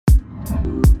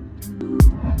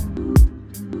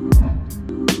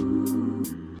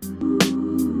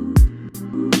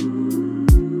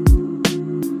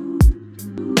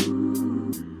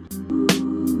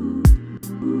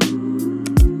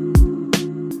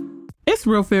It's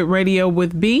Real Fit Radio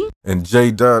with B and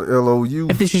J.LOU.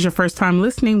 If this is your first time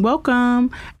listening,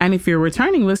 welcome. And if you're a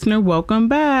returning listener, welcome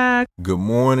back. Good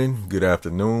morning, good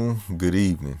afternoon, good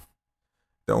evening.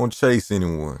 Don't chase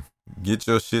anyone. Get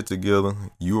your shit together.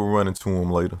 You will run into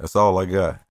them later. That's all I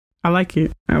got. I like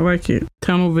it.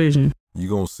 Tunnel vision. You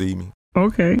gonna see me.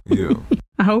 Okay. Yeah.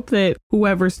 I hope that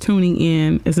whoever's tuning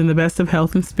in is in the best of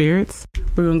health and spirits.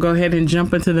 We're going to go ahead and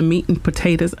jump into the meat and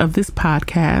potatoes of this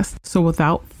podcast. So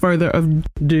without further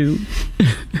ado,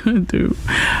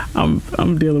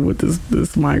 I'm dealing with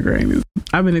this migraine.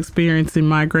 I've been experiencing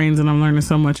migraines and I'm learning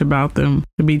so much about them,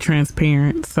 to be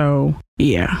transparent. So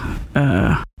yeah,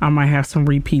 I might have some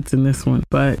repeats in this one,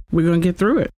 but we're going to get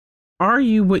through it. Are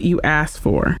you what you asked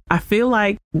for? I feel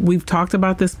like we've talked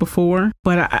about this before,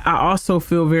 but I also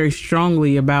feel very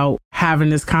strongly about having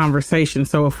this conversation.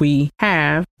 So if we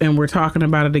have, and we're talking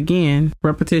about it again,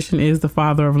 repetition is the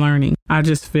father of learning. I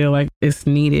just feel like it's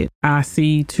needed. I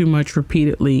see too much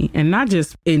repeatedly, and not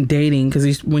just in dating,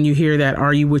 because when you hear that,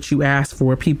 are you what you asked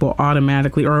for, people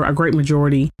automatically, or a great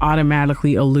majority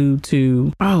automatically allude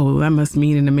to, oh, that must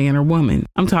mean in a man or woman.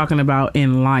 I'm talking about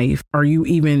in life. Are you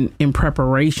even in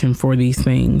preparation for these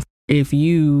things? If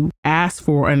you ask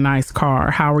for a nice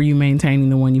car, how are you maintaining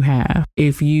the one you have?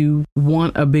 If you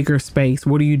want a bigger space,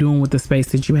 what are you doing with the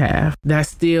space that you have? That's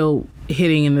still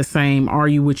hitting in the same, are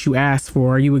you what you asked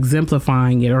for? Are you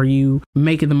exemplifying it? Are you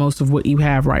making the most of what you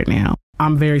have right now?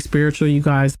 I'm very spiritual. You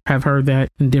guys have heard that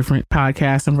in different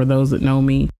podcasts. And for those that know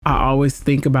me, I always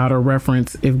think about a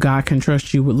reference. If God can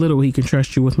trust you with little, he can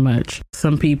trust you with much.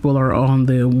 Some people are on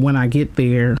the, when I get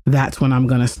there, that's when I'm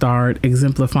going to start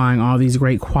exemplifying all these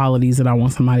great qualities that I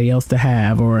want somebody else to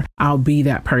have. Or I'll be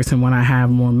that person when I have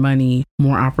more money,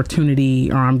 more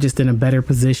opportunity, or I'm just in a better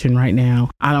position right now.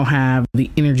 I don't have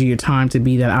the energy or time to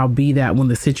be that. I'll be that when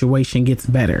the situation gets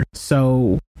better.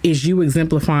 So is you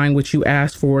exemplifying what you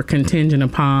asked for contingent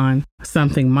upon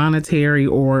something monetary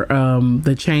or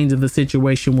the change of the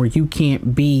situation where you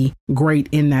can't be great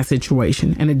in that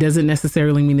situation? And it doesn't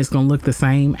necessarily mean it's going to look the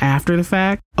same after the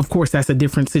fact. Of course, that's a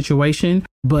different situation.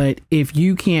 But if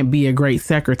you can't be a great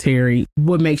secretary,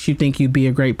 what makes you think you'd be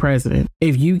a great president?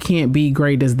 If you can't be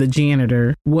great as the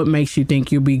janitor, what makes you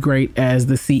think you'll be great as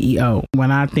the CEO?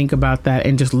 When I think about that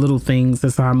and just little things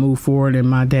as I move forward in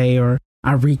my day, or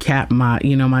I recap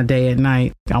my day at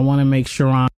night, I want to make sure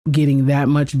I'm getting that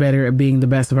much better at being the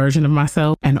best version of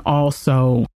myself, and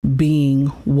also being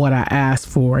what I asked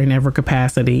for in every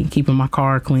capacity, keeping my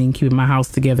car clean, keeping my house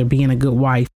together, being a good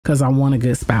wife, because I want a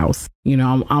good spouse.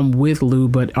 I'm with Lou,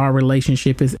 but our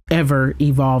relationship is ever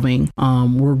evolving.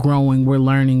 We're growing, we're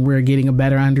learning, we're getting a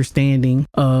better understanding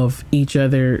of each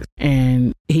other.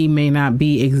 And he may not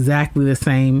be exactly the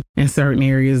same in certain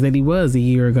areas that he was a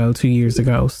year ago, 2 years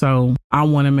ago. So I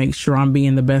want to make sure I'm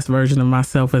being the best version of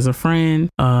myself as a friend,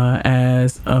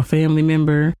 as a family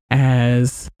member,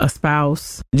 as a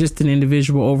spouse, just an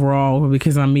individual overall,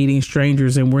 because I'm meeting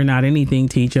strangers and we're not anything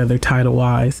to each other title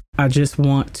wise. I just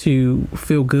want to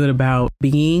feel good about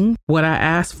being what I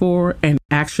asked for and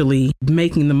actually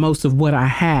making the most of what I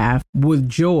have with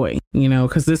joy,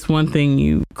 because this one thing,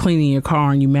 you cleaning your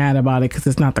car and you mad about it because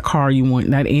it's not the car you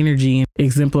want. That energy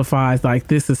exemplifies like,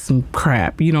 this is some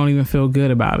crap. You don't even feel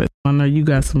good about it. I know you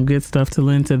got some good stuff to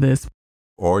lend to this.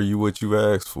 Are you what you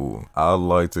asked for? I'd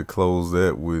like to close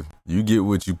that with, you get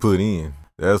what you put in.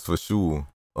 That's for sure.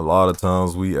 A lot of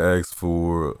times we ask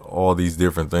for all these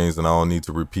different things, and I don't need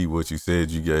to repeat what you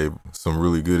said. You gave some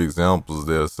really good examples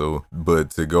there.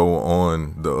 But to go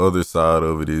on the other side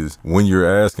of it is, when you're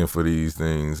asking for these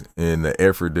things and the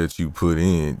effort that you put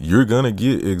in, you're going to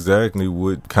get exactly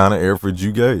what kind of effort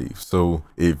you gave. So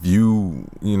if you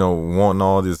wanting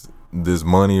all this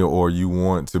money, or you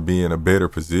want to be in a better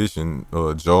position,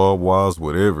 job wise,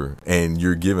 whatever, and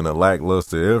you're giving a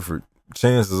lackluster effort,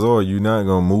 chances are you're not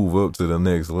going to move up to the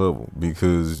next level,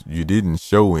 because you didn't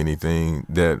show anything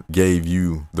that gave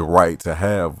you the right to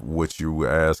have what you were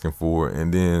asking for.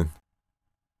 And then,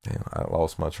 damn, I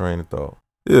lost my train of thought.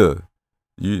 I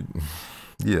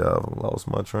lost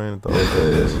my train of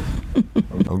thought.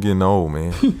 I'm getting old,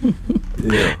 man.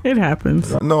 Yeah, it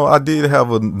happens. No, I did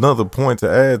have another point to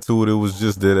add to it. It was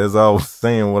just that as I was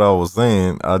saying what I was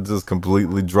saying, I just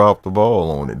completely dropped the ball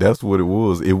on it. That's what it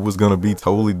was. It was going to be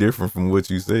totally different from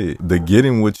what you said. The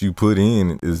getting what you put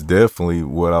in is definitely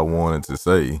what I wanted to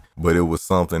say, but it was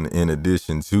something in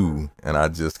addition to, and I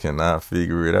just cannot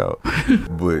figure it out.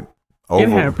 But It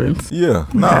happens. Yeah.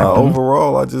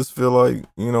 Overall, I just feel like,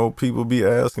 people be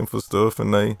asking for stuff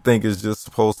and they think it's just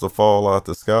supposed to fall out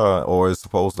the sky or it's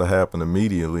supposed to happen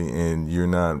immediately and you're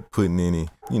not putting any,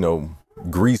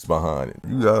 grease behind it.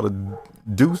 You got to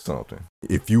do something.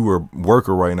 If you were a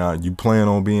worker right now, you plan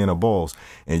on being a boss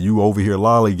and you over here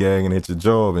lollygagging at your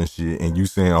job and shit and you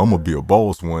saying, I'm going to be a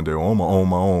boss one day or I'm going to own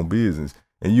my own business.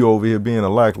 And you over here being a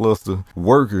lackluster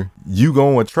worker, you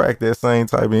going to attract that same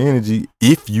type of energy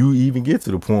if you even get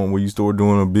to the point where you start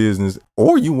doing a business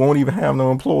or you won't even have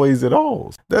no employees at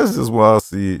all. That's just why I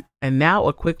see it. And now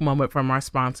a quick moment from our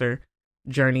sponsor,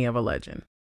 Journey of a Legend.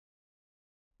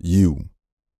 You.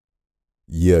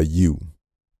 Yeah, you.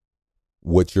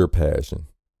 What's your passion?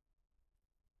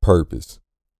 Purpose.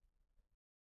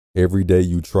 Every day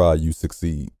you try, you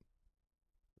succeed.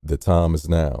 The time is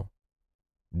now.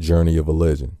 Journey of a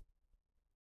Legend.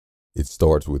 It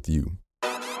starts with you.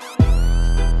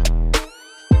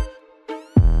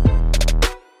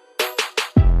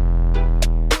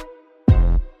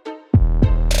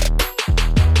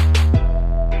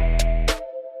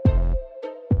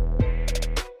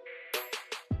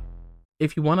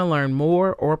 If you want to learn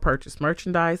more or purchase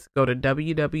merchandise, go to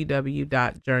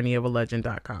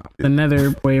www.journeyofalegend.com.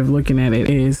 Another way of looking at it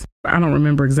is, I don't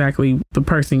remember exactly the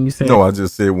person you said. No, I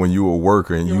just said when you were a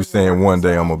worker and you saying one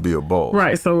day I'm going to be a boss.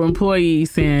 Right. So employee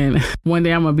saying one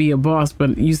day I'm going to be a boss,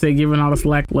 but you say giving all this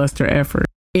lackluster effort.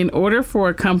 In order for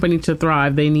a company to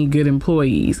thrive, they need good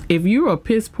employees. If you're a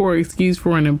piss poor excuse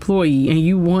for an employee and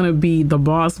you want to be the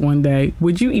boss one day,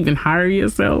 would you even hire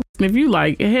yourself? And if you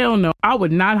like, hell no, I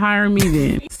would not hire me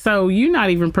then. So you're not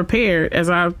even prepared. As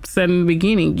I said in the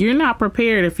beginning, you're not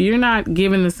prepared if you're not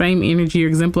given the same energy or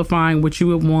exemplifying what you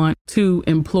would want to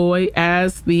employ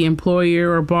as the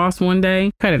employer or boss one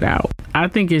day. Cut it out. I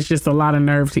think it's just a lot of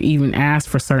nerve to even ask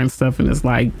for certain stuff. And it's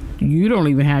like, you don't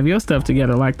even have your stuff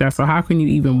together like that. So how can you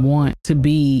even want to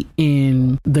be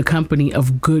in the company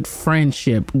of good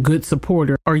friendship, good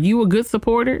supporter? Are you a good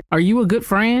supporter? Are you a good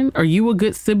friend? Are you a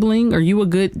good sibling? Are you a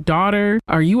good daughter?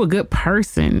 Are you a good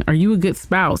person? Are you a good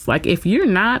spouse? Like if you're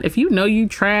not, if you know you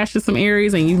trash in some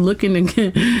areas and you looking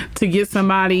to get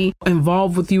somebody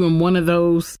involved with you in one of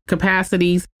those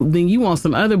capacities, then you want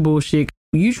some other bullshit.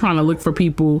 You trying to look for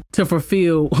people to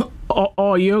fulfill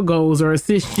all your goals or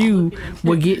assist you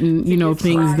with getting,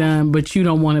 things done, but you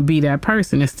don't want to be that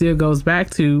person. It still goes back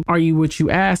to, are you what you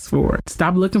asked for?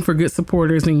 Stop looking for good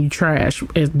supporters and you trash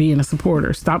as being a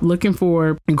supporter. Stop looking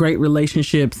for great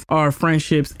relationships or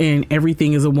friendships and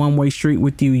everything is a one-way street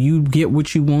with you. You get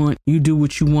what you want. You do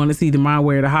what you want. It's either my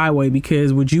way or the highway,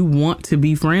 because would you want to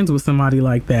be friends with somebody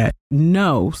like that?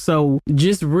 No. So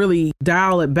just really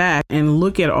dial it back and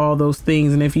look at all those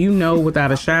things. And if you know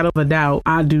without a shadow of a doubt,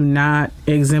 I do not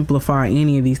exemplify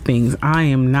any of these things. I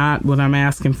am not what I'm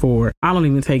asking for. I don't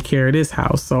even take care of this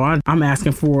house. So I'm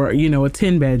asking for, a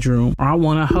 10-bedroom, or I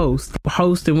want to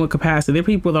host in what capacity? There are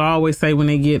people that always say when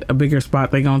they get a bigger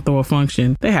spot, they're going to throw a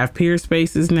function. They have peer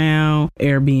spaces now,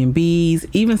 Airbnbs,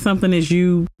 even something as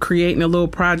you creating a little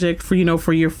project for,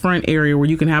 for your front area where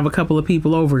you can have a couple of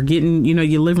people over, getting,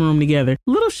 your living room together,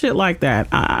 little shit like that.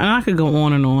 I could go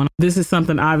on and on. This is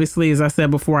something, obviously, as I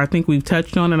said before, I think we've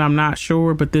touched on it. I'm not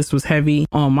sure, but this was heavy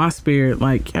on my spirit.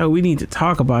 Like, we need to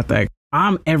talk about that.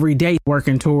 I'm every day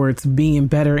working towards being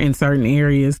better in certain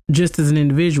areas just as an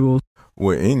individual.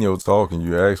 Well, in your talking,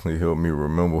 you actually helped me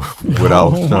remember what I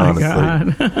was trying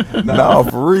to say. No,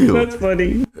 for real. That's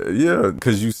funny. Yeah,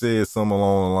 because you said something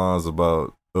along the lines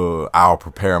about I'll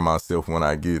prepare myself when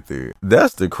I get there.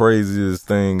 That's the craziest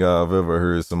thing I've ever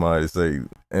heard somebody say.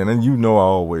 And then I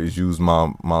always use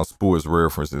my sports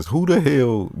references. Who the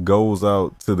hell goes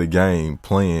out to the game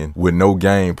playing with no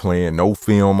game plan, no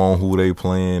film on who they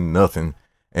playing, nothing,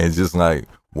 and just like,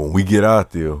 when we get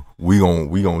out there, we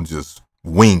gon' just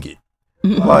wing it.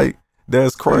 Like,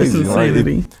 that's crazy.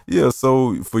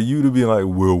 So for you to be like,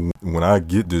 well, when I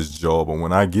get this job or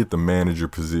when I get the manager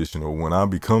position or when I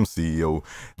become CEO,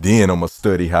 then I'm going to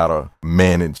study how to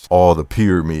manage all the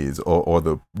pyramids or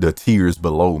the tiers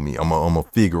below me. I'm going to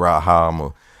figure out how I'm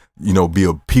going to, be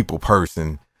a people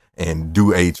person and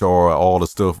do HR, all the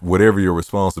stuff, whatever your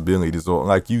responsibilities are.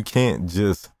 Like, you can't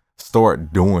just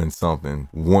start doing something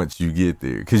once you get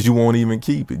there, because you won't even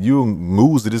keep it. You'll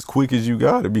lose it as quick as you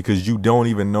got it because you don't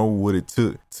even know what it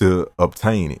took to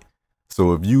obtain it.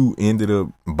 So if you ended up,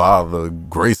 by the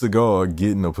grace of God,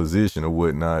 getting a position or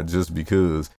whatnot, just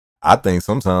because, I think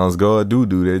sometimes God do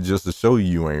that just to show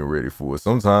you ain't ready for it.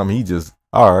 Sometimes he just,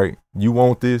 all right, you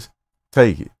want this?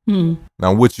 Take it.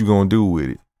 Now what you gonna do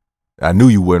with it? I knew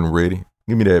you wasn't ready.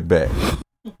 Give me that back.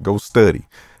 Go study.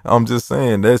 I'm just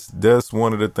saying that's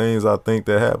one of the things I think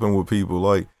that happen with people.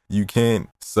 Like, You can't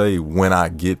say when I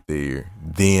get there,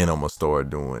 then I'm going to start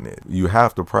doing it. You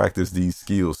have to practice these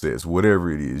skill sets, whatever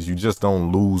it is. You just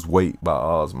don't lose weight by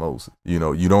osmosis. You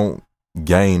know, you don't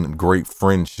gain great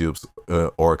friendships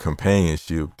or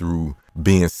companionship through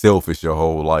being selfish your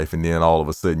whole life, and then all of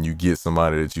a sudden you get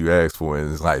somebody that you ask for and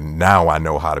it's like, now I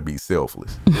know how to be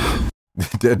selfless.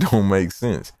 That don't make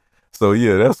sense. So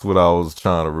yeah, that's what I was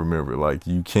trying to remember. Like,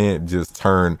 you can't just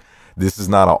turn, this is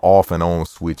not an off and on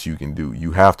switch you can do.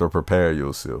 You have to prepare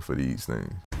yourself for these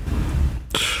things.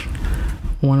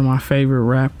 One of my favorite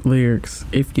rap lyrics,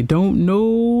 if you don't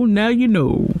know, now you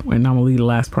know. And I'm gonna leave the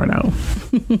last part out.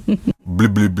 Blue,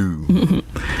 blue, blue.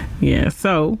 Yeah,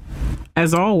 so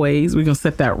as always, we're gonna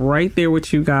set that right there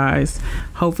with you guys.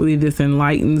 Hopefully this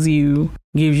enlightens you,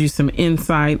 gives you some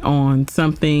insight on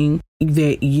something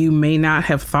that you may not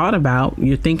have thought about.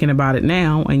 You're thinking about it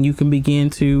now, and you can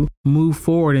begin to move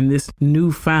forward in this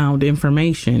newfound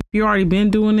information. If you've already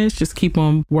been doing this, just keep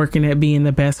on working at being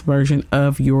the best version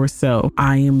of yourself.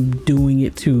 I am doing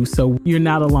it too, so you're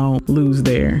not alone. Lose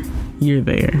there. You're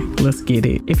there. Let's get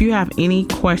it. If you have any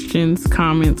questions,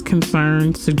 comments,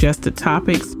 concerns, suggested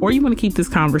topics, or you want to keep this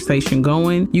conversation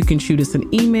going, you can shoot us an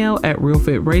email at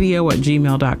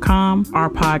realfitradio@gmail.com. Our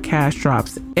podcast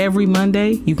drops every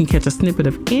Monday. You can catch a snippet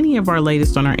of any of our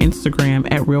latest on our Instagram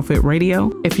at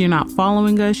realfitradio. If you're not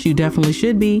following us, you definitely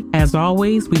should be. As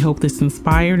always, we hope this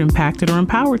inspired, impacted, or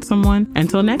empowered someone.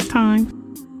 Until next time.